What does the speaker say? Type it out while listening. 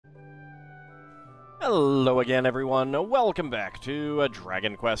Hello again, everyone. Welcome back to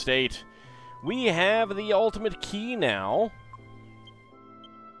Dragon Quest VIII. We have the ultimate key now.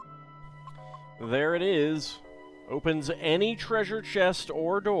 There it is. Opens any treasure chest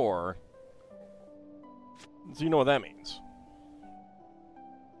or door. So you know what that means.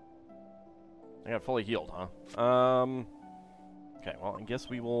 I got fully healed, huh? Okay, well, I guess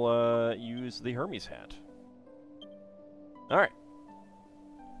we will use the Hermes hat. Alright.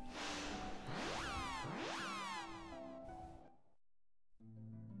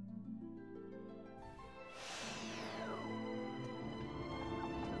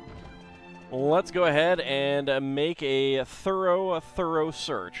 Let's go ahead and make a thorough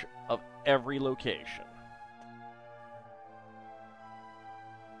search of every location.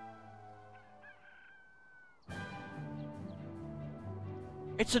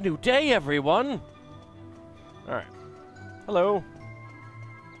 It's a new day, everyone! Alright. Hello.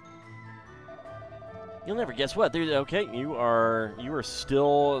 You'll never guess what. There's, okay, you are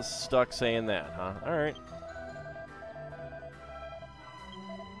still stuck saying that, huh? Alright.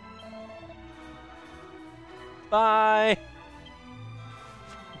 Bye!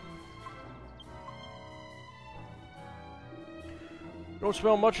 Don't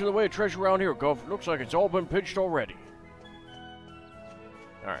smell much in the way of treasure around here, Gov. Looks like it's all been pitched already.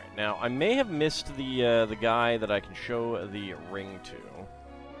 Alright, now, I may have missed the guy that I can show the ring to.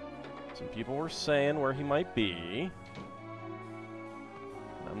 Some people were saying where he might be.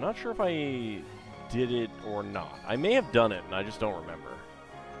 I'm not sure if I did it or not. I may have done it, and I just don't remember.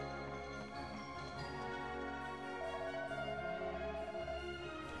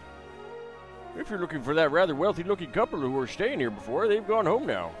 If you're looking for that rather wealthy-looking couple who were staying here before, they've gone home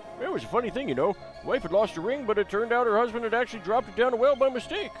now. It was a funny thing, you know. The wife had lost her ring, but it turned out her husband had actually dropped it down a well by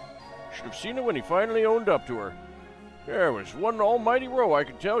mistake. Should have seen it when he finally owned up to her. There was one almighty row, I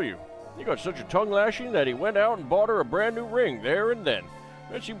can tell you. He got such a tongue-lashing that he went out and bought her a brand-new ring there and then.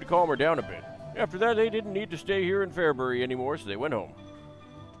 That seemed to calm her down a bit. After that, they didn't need to stay here in Fairbury anymore, so they went home.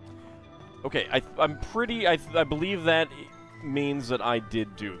 Okay, I believe that means that I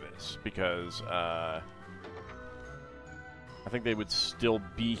did do this, because, I think they would still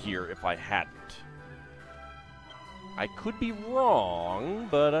be here if I hadn't. I could be wrong,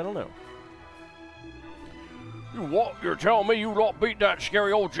 but I don't know. You what? You're telling me you lot beat that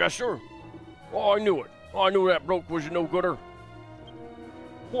scary old jester? Oh, I knew it. I knew that bloke was a no-gooder.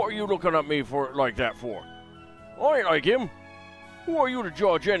 What are you looking at me for like that for? I ain't like him. Who are you to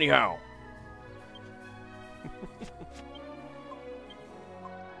judge anyhow?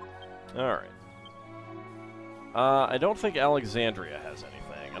 Alright. I don't think Alexandria has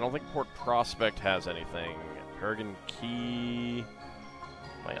anything. I don't think Port Prospect has anything. Paragon Key,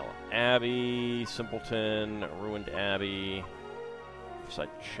 Mile Abbey, Simpleton, Ruined Abbey, Riverside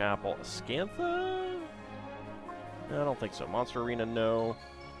Chapel, Ascantha? No, I don't think so. Monster Arena, no.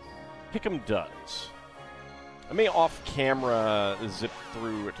 Pick'em does. I may off-camera zip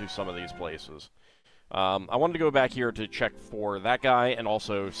through to some of these places. I wanted to go back here to check for that guy and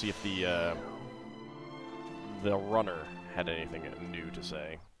also see if the runner had anything new to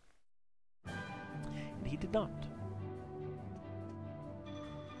say. And he did not.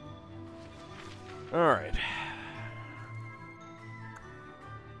 Alright.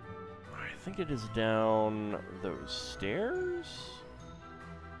 I think it is down those stairs?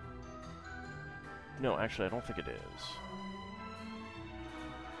 No, actually, I don't think it is.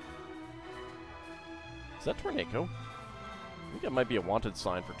 Is that Tornado? I think that might be a wanted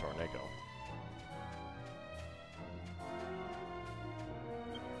sign for Tornado.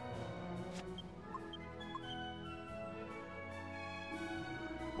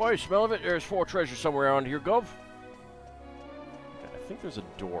 Why, smell of it? There's 4 treasures somewhere around here, Gov. Okay, I think there's a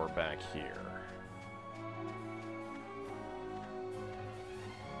door back here.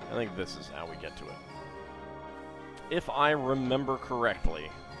 I think this is how we get to it. If I remember correctly.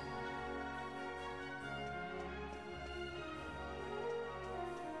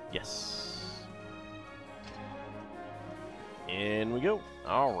 Yes. In we go.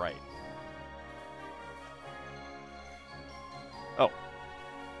 All right. Oh.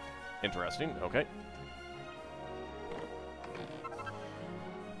 Interesting. Okay.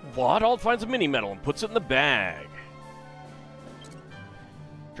 What? Ald finds a mini-medal and puts it in the bag.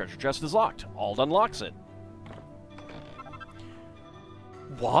 Treasure chest is locked. Ald unlocks it.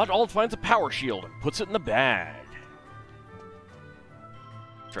 What? Ald finds a power shield and puts it in the bag.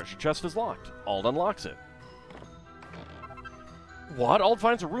 Treasure chest is locked. Ald unlocks it. What? Ald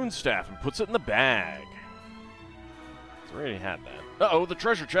finds a rune staff and puts it in the bag. I already had that. Uh-oh, the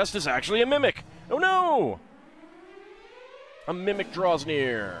treasure chest is actually a mimic! Oh no! A mimic draws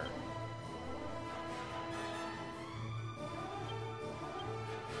near.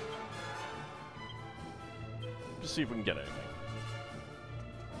 Just see if we can get anything.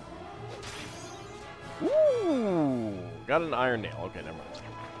 Ooh! Got an iron nail. Okay, never mind.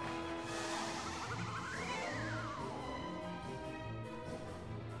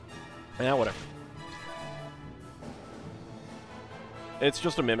 Yeah, whatever. It's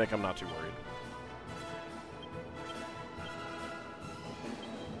just a mimic, I'm not too worried.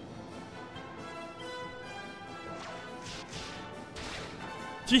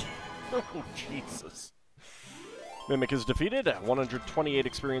 Oh, Jesus. Mimic is defeated at 128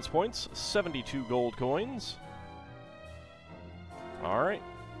 experience points, 72 gold coins. Alright.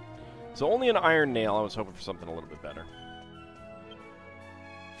 So only an iron nail. I was hoping for something a little bit better.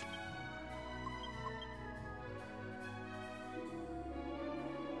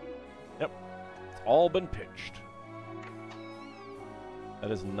 Yep. It's all been pitched. That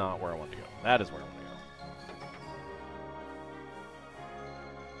is not where I want to go. That is where I want to go.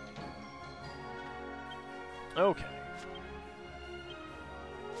 Okay.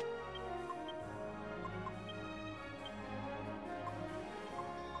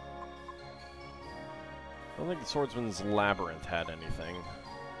 I don't think the Swordsman's Labyrinth had anything.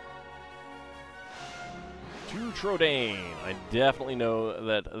 To Trodain. I definitely know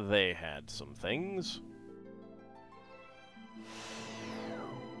that they had some things.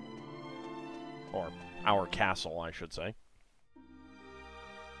 Or our castle, I should say.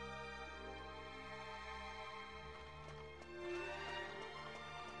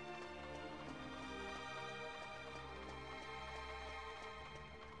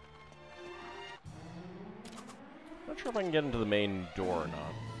 Not sure if I can get into the main door or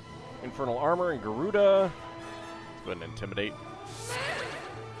not. Infernal Armor and Garuda. Let's go ahead and Intimidate.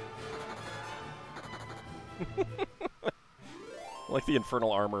 I like the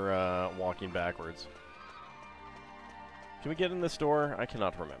Infernal Armor walking backwards. Can we get in this door? I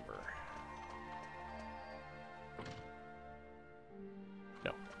cannot remember.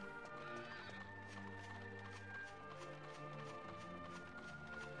 No.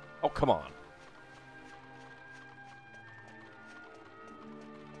 Oh, come on.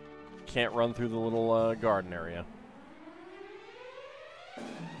 Can't run through the little garden area.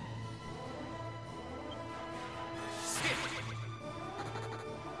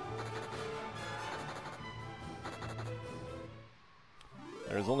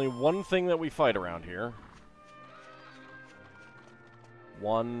 There's only one thing that we fight around here.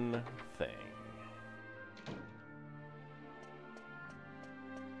 One thing.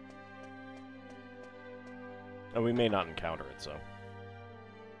 And we may not encounter it, so.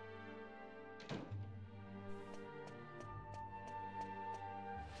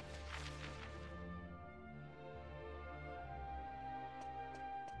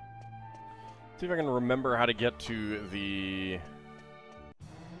 See if I can remember how to get to the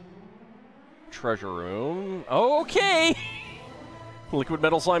treasure room. Okay! Liquid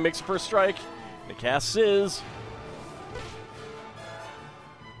Metal Slime makes a first strike. And it casts Sizz.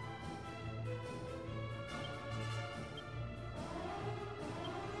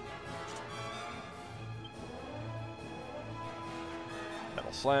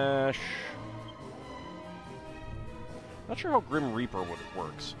 Metal Slash. Not sure how Grim Reaper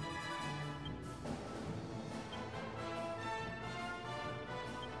works.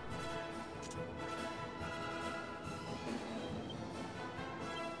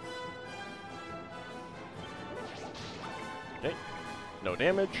 Okay, no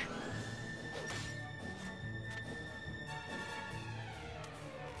damage.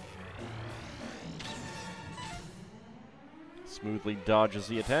 Smoothly dodges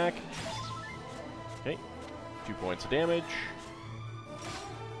the attack. Okay, 2 points of damage.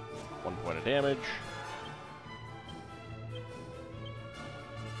 1 point of damage.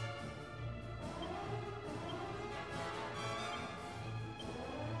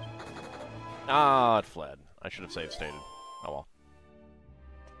 Ah, it fled. I should have save stated. Oh well.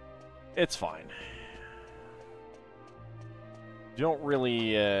 It's fine. Don't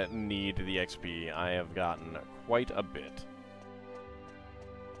really need the XP. I have gotten quite a bit.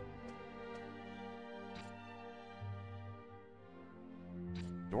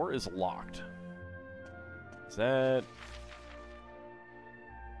 Door is locked. Is that...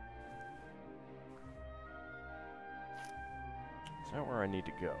 Is that where I need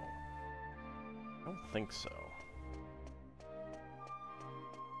to go? I don't think so.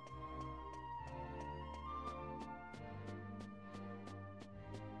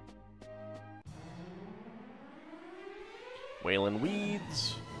 Wailing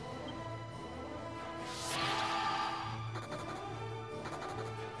Weeds.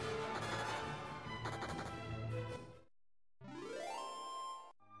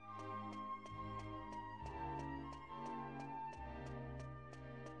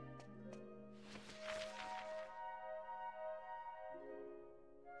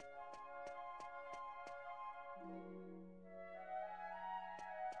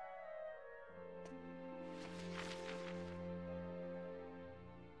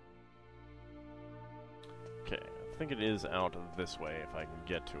 think it is out this way if I can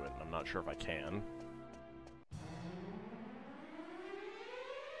get to it, and I'm not sure if I can.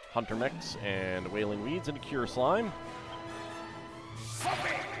 Hunter Mechs and Wailing Weeds into Cure Slime.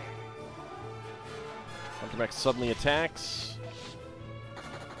 Hunter Mech suddenly attacks.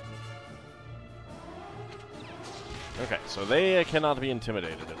 Okay, so they cannot be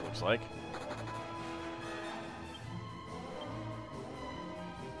intimidated, it looks like.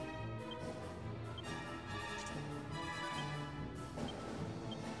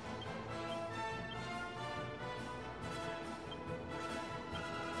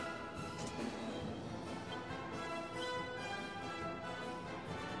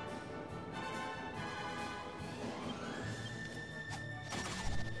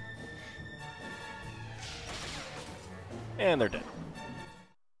 And they're dead.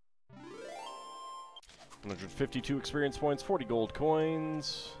 152 experience points, 40 gold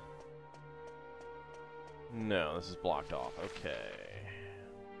coins. No, this is blocked off. Okay.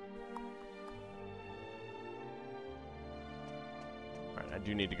 Alright, I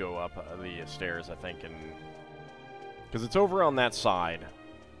do need to go up the stairs, I think, and... because it's over on that side.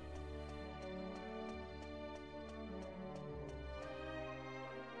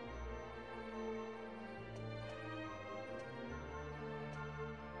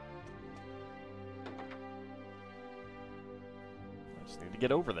 Need to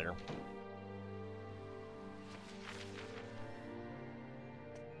get over there.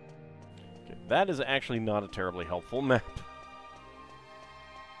 Okay, that is actually not a terribly helpful map.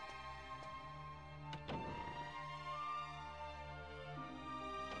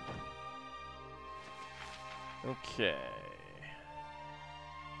 Okay.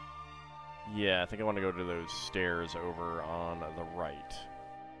 Yeah, I think I want to go to those stairs over on the right.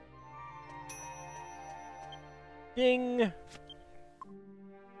 Ding!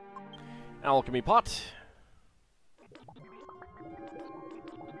 Alchemy pot.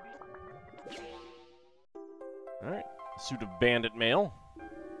 Alright. Suit of bandit mail.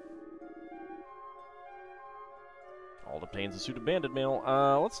 Ald obtains a suit of bandit mail.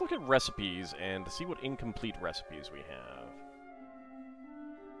 Let's look at recipes and see what incomplete recipes we have.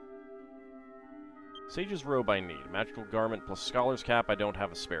 Sage's robe I need. Magical garment plus scholar's cap. I don't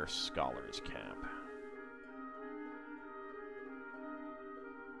have a spare scholar's cap.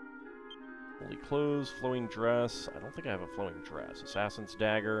 Holy clothes, flowing dress. I don't think I have a flowing dress. Assassin's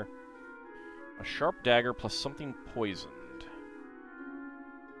dagger. A sharp dagger plus something poisoned.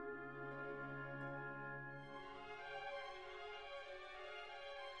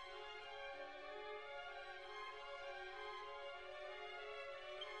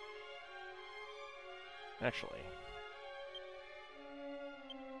 Actually.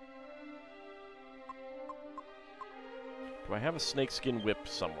 Do I have a snakeskin whip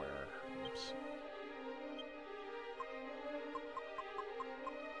somewhere? Oops.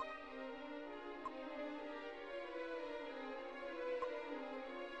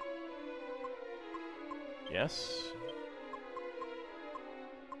 Yes.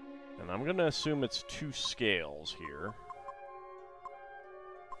 And I'm gonna assume it's 2 scales here.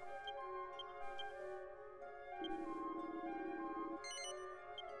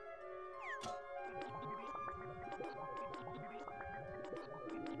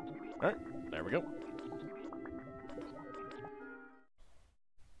 Alright, there we go.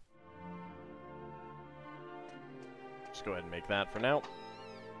 Just go ahead and make that for now.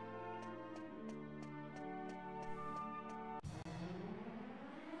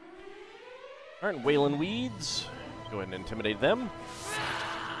 Alright, Wailing Weeds. Go ahead and intimidate them.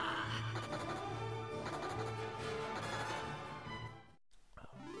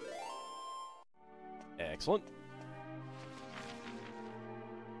 Excellent.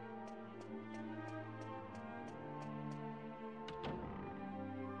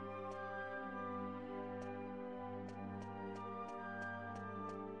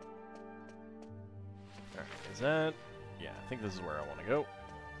 Alright, is that... yeah, I think this is where I want to go.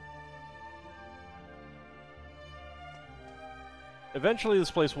 Eventually this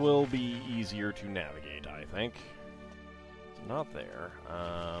place will be easier to navigate, I think. It's not there.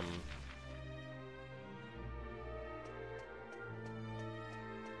 I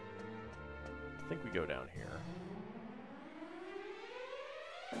think we go down here.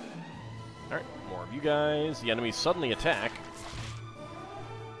 Alright, more of you guys. The enemies suddenly attack.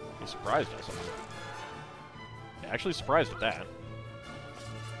 He surprised us. Yeah, actually surprised at that.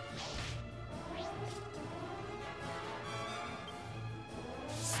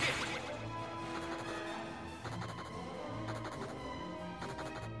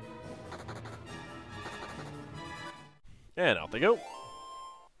 And out they go.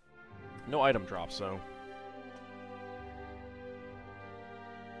 No item drops, though.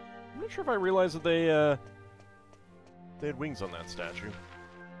 I'm not sure if I realized that they had wings on that statue.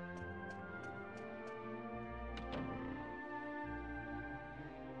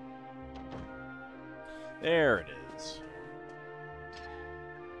 There it is.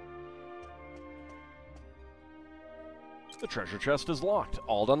 The treasure chest is locked.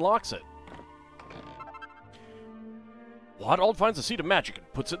 Ald unlocks it. What? Ald finds a seed of magic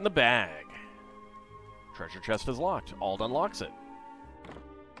and puts it in the bag. Treasure chest is locked. Ald unlocks it.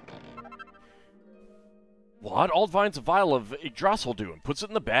 What? Ald finds a vial of Yggdrasil dew and puts it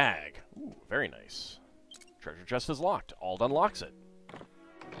in the bag. Ooh, very nice. Treasure chest is locked. Ald unlocks it.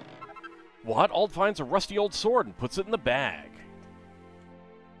 What? Ald finds a rusty old sword and puts it in the bag.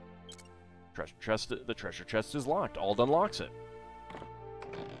 The treasure chest is locked. Ald unlocks it.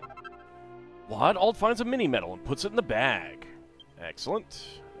 What? Ald finds a mini medal and puts it in the bag.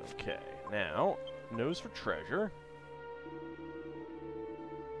 Excellent. Okay, now, nose for treasure.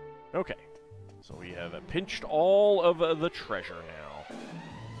 Okay, so we have pinched all of the treasure now.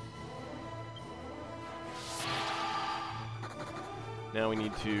 Now we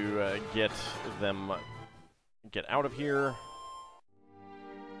need to get out of here.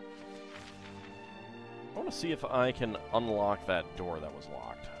 I want to see if I can unlock that door that was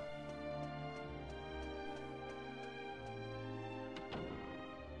locked.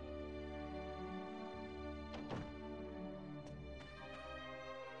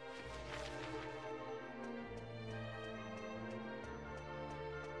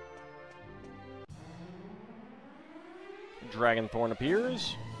 Dragonthorn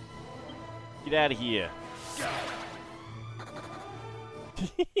appears. Get out of here.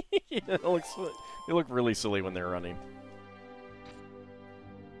 They look really silly when they're running.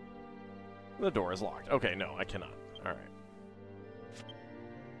 The door is locked. Okay, no, I cannot. Alright.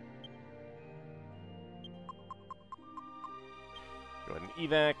 Go ahead and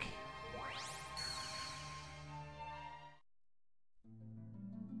evac.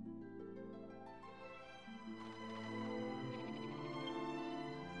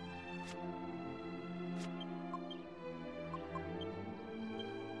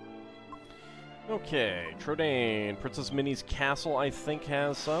 Okay, Trodain. Princess Minnie's castle, I think,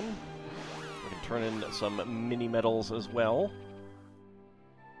 has some. We can turn in some mini medals as well.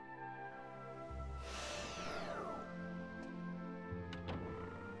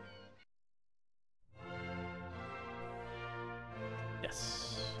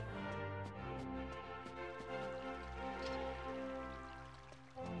 Yes.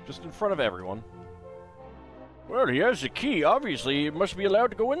 Just in front of everyone. Well, he has the key. Obviously, he must be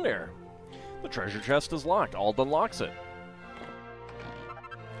allowed to go in there. The treasure chest is locked. Ald unlocks it.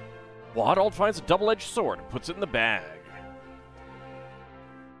 What? Ald finds a double-edged sword and puts it in the bag.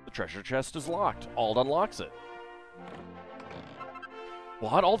 The treasure chest is locked. Ald unlocks it.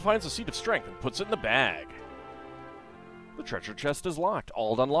 What? Ald finds a seed of strength and puts it in the bag. The treasure chest is locked.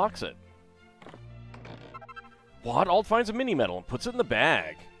 Ald unlocks it. What? Ald finds a mini medal and puts it in the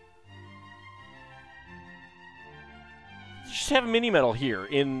bag. You just have a mini medal here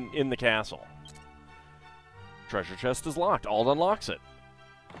in the castle. Treasure chest is locked. Ald unlocks it.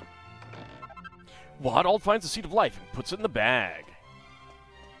 What? Ald finds a seed of life and puts it in the bag.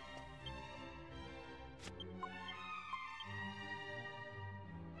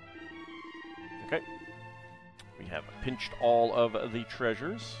 Okay. We have pinched all of the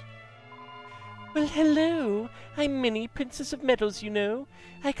treasures. Well, hello. I'm Minnie, Princess of Medals, you know.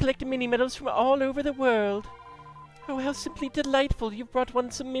 I collect mini medals from all over the world. Oh, how simply delightful. You've brought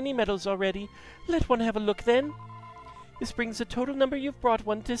one some mini medals already. Let one have a look, then. This brings the total number you've brought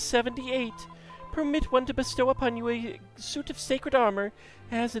one to 78. Permit one to bestow upon you a suit of sacred armor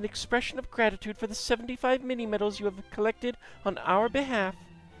as an expression of gratitude for the 75 mini medals you have collected on our behalf.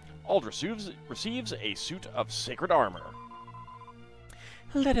 Ald receives a suit of sacred armor.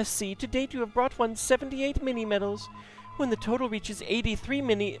 Let us see. To date, you have brought one 78 mini medals. When the total reaches 83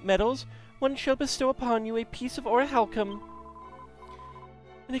 mini medals, one shall bestow upon you a piece of orichalcum.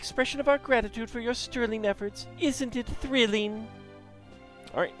 An expression of our gratitude for your sterling efforts. Isn't it thrilling?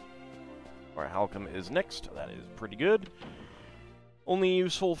 Alright. Orichalcum is next. That is pretty good. Only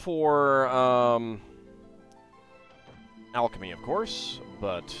useful for alchemy, of course,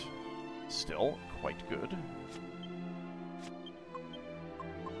 but still quite good.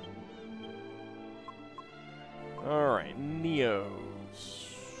 Alright, Neos.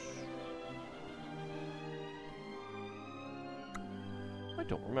 I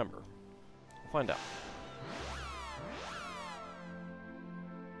don't remember. We'll find out.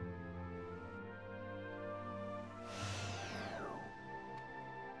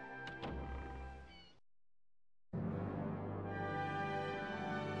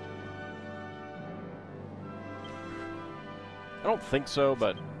 I don't think so,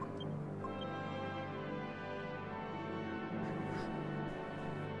 but...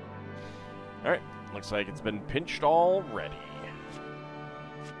 Alright, looks like it's been pinched already.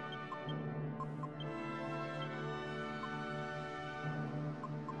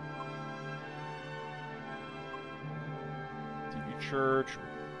 TV Church,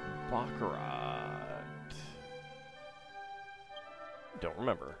 Baccarat. Don't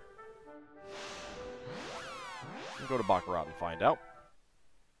remember. We'll go to Baccarat and find out.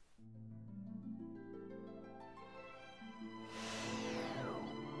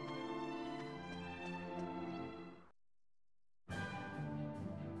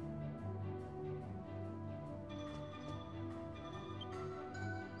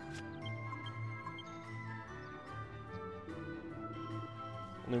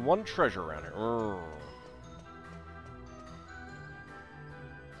 Only one treasure around here. Urgh.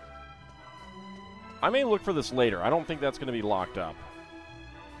 I may look for this later. I don't think that's going to be locked up.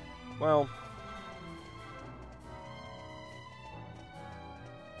 Well...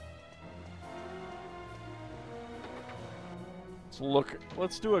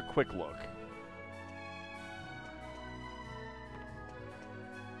 Let's do a quick look.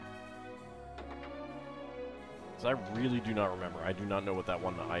 I really do not remember. I do not know what that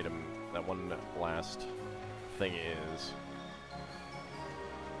one item, that one last thing is.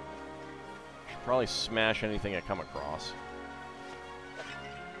 Should probably smash anything I come across.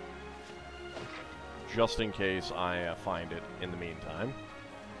 Just in case I find it in the meantime.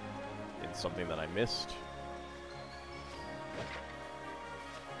 It's something that I missed.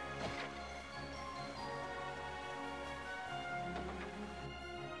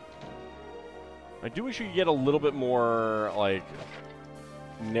 I do wish you could get a little bit more, like,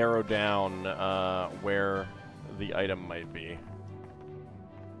 narrow down where the item might be.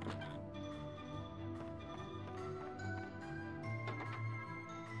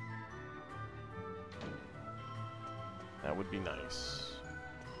 That would be nice.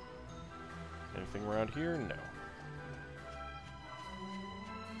 Anything around here? No.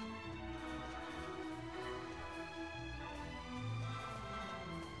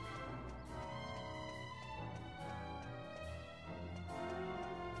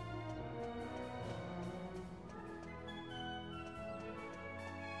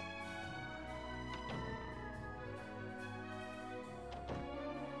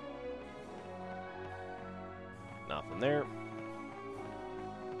 Nothing there.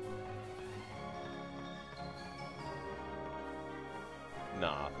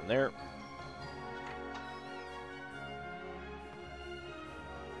 Nothing there.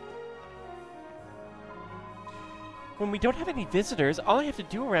 When we don't have any visitors, all I have to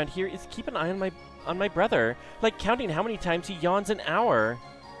do around here is keep an eye on my brother, like counting how many times he yawns an hour.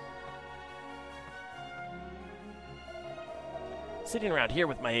 Sitting around here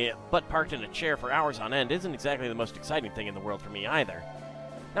with my butt parked in a chair for hours on end isn't exactly the most exciting thing in the world for me either.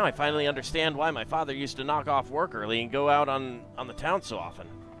 Now I finally understand why my father used to knock off work early and go out on the town so often.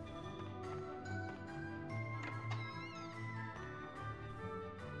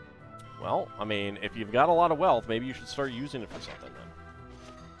 Well, I mean, if you've got a lot of wealth, maybe you should start using it for something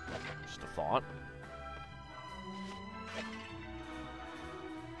then. Just a thought.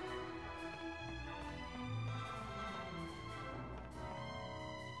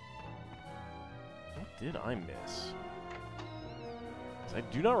 What did I miss? I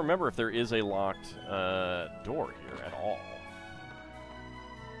do not remember if there is a locked door here at all.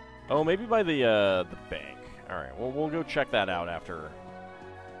 Oh, maybe by the bank. All right, well, we'll go check that out after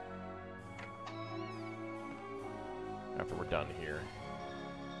we're done here.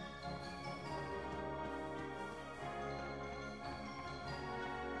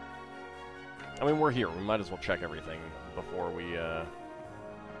 I mean, we're here. We might as well check everything before we go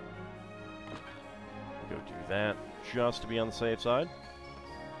do that, just to be on the safe side.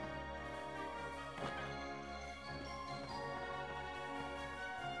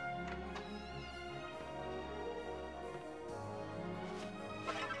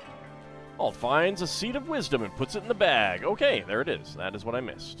 Ald finds a seed of wisdom and puts it in the bag. Okay, there it is. That is what I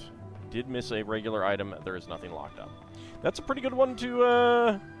missed. Did miss a regular item. There is nothing locked up. That's a pretty good one to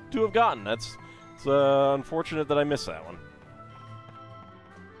have gotten. It's unfortunate that I missed that one.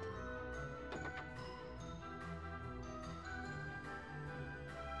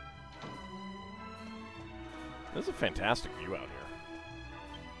 This is a fantastic view out here.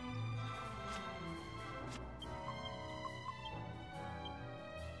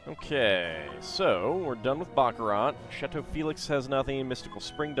 Okay, so we're done with Baccarat. Chateau Felix has nothing. Mystical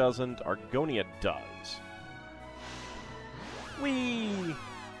Spring doesn't. Argonia does. Whee!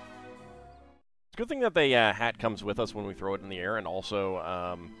 Let's good thing that the hat comes with us when we throw it in the air, and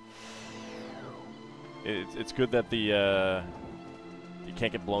also it's good that the you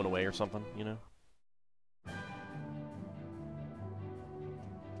can't get blown away or something, you know?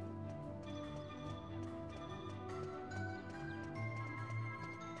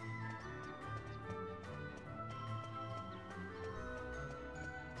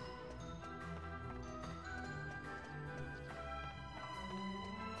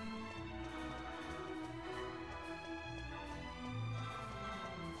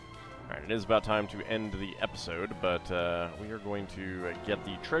 Alright, it is about time to end the episode, but we are going to get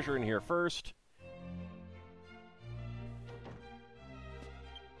the treasure in here first.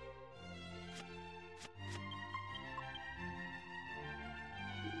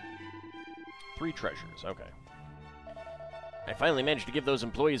 Three treasures, okay. I finally managed to give those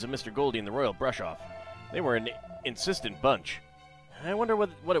employees of Mr. Goldie and the Royal Brush-Off. They were an insistent bunch. I wonder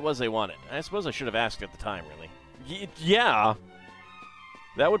what it was they wanted. I suppose I should have asked at the time, really. Yeah!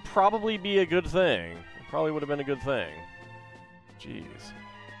 That would probably be a good thing. It probably would have been a good thing. Jeez.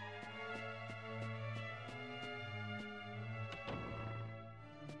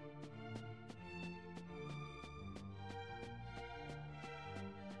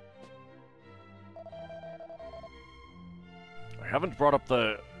 I haven't brought up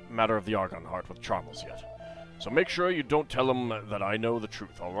the matter of the Argon Heart with Charmels yet. So make sure you don't tell him that I know the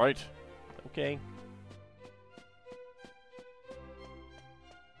truth, alright? Okay.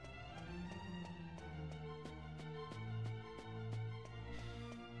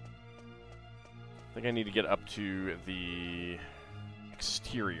 I think I need to get up to the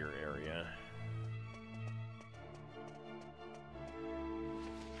exterior area.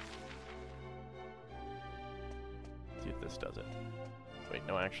 See if this does it. Wait,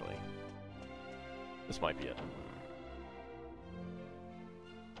 no, actually. This might be it.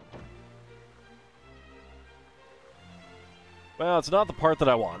 Well, it's not the part that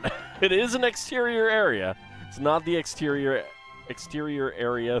I want. It is an exterior area. It's not the exterior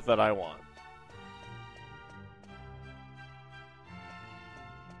area that I want.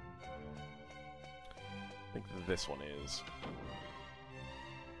 I think this one is.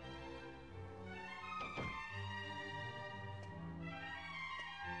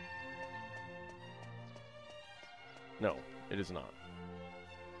 No, it is not.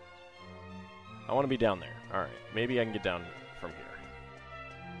 I want to be down there. Alright, maybe I can get down from here.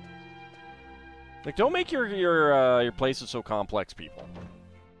 Like, don't make your places so complex, people.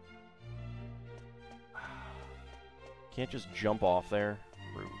 Can't just jump off there.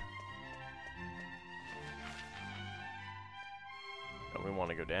 Rude. And we want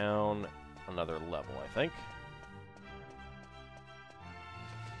to go down another level, I think.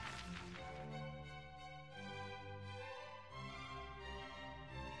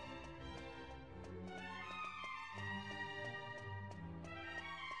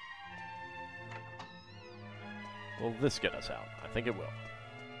 Will this get us out? I think it will.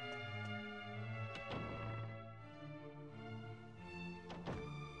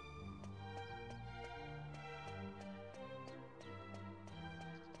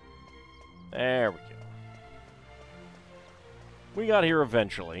 There we go. We got here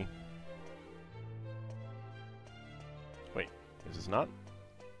eventually. Wait, is this not?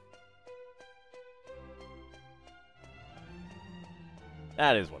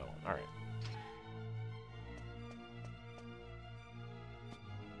 That is what I want. All right.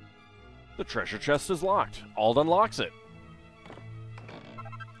 The treasure chest is locked. Ald unlocks it.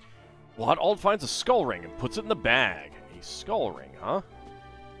 What? Ald finds a skull ring and puts it in the bag. A skull ring, huh?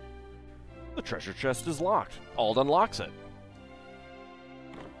 The treasure chest is locked. Ald unlocks it.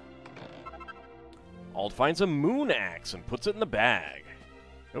 Ald finds a moon axe and puts it in the bag.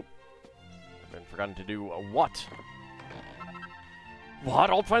 Nope. I've forgotten to do a what?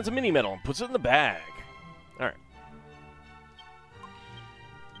 What? Ald finds a mini medal and puts it in the bag. Alright.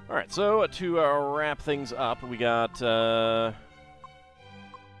 Alright, so to wrap things up, we got, so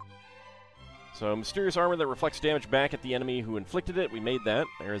mysterious armor that reflects damage back at the enemy who inflicted it. We made that.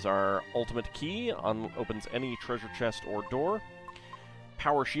 There's our ultimate key. Opens any treasure chest or door.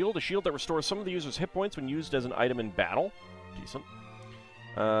 Power shield, a shield that restores some of the user's hit points when used as an item in battle. Decent.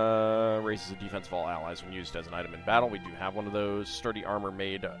 Raises the defense of all allies when used as an item in battle. We do have one of those. Sturdy armor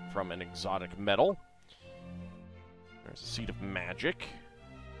made from an exotic metal. There's a seed of magic.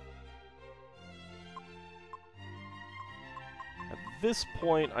 At this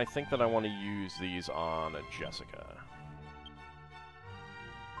point, I think that I want to use these on Jessica.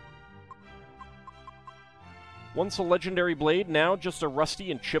 Once a legendary blade, now just a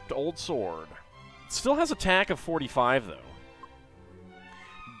rusty and chipped old sword. It still has attack of 45, though.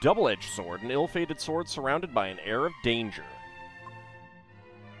 double-edged sword, an ill-fated sword surrounded by an air of danger.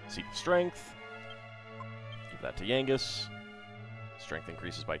 Seed of Strength. Give that to Yangus. Strength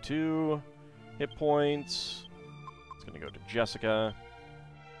increases by 2. Hit points. It's going to go to Jessica.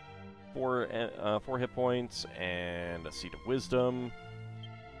 4 hit points, and a Seed of Wisdom.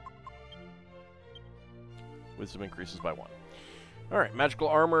 Wisdom increases by 1. Alright, magical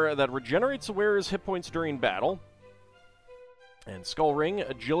armor that regenerates the wearer's hit points during battle. And Skull Ring,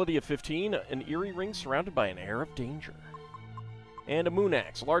 agility of 15, an eerie ring surrounded by an air of danger. And a Moon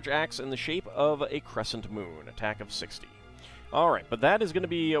Axe, a large axe in the shape of a crescent moon, attack of 60. Alright, but that is going to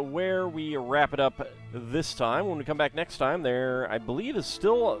be where we wrap it up this time. When we come back next time, there, I believe, is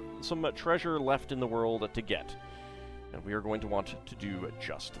still some treasure left in the world to get. And we are going to want to do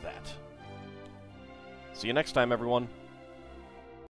just that. See you next time, everyone.